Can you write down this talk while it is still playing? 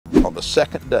the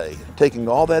second day, taking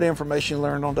all that information you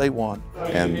learned on day one,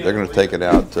 and they're going to take it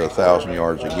out to 1,000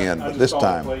 yards again, but this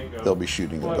time they'll be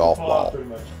shooting a golf ball.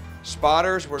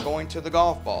 Spotters, we're going to the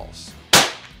golf balls.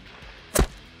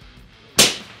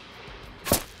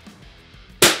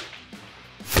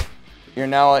 You're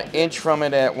now an inch from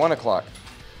it at 1 o'clock.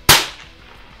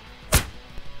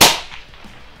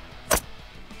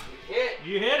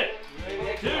 You hit it.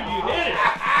 Dude, you hit it.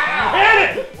 You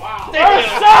hit it. Wow. First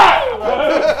shot.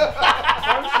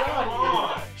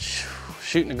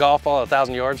 Shooting a golf ball at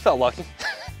 1,000 yards felt lucky,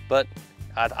 but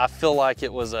I feel like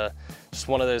it was just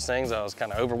one of those things. I was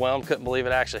kind of overwhelmed, couldn't believe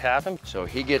it actually happened. So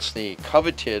he gets the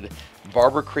coveted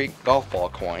Barber Creek golf ball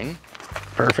coin.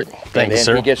 Perfect. Thank you,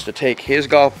 sir. And then he gets to take his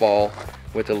golf ball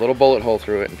with a little bullet hole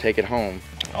through it and take it home.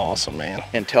 Awesome, man.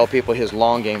 And tell people his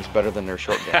long game's better than their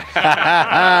short game.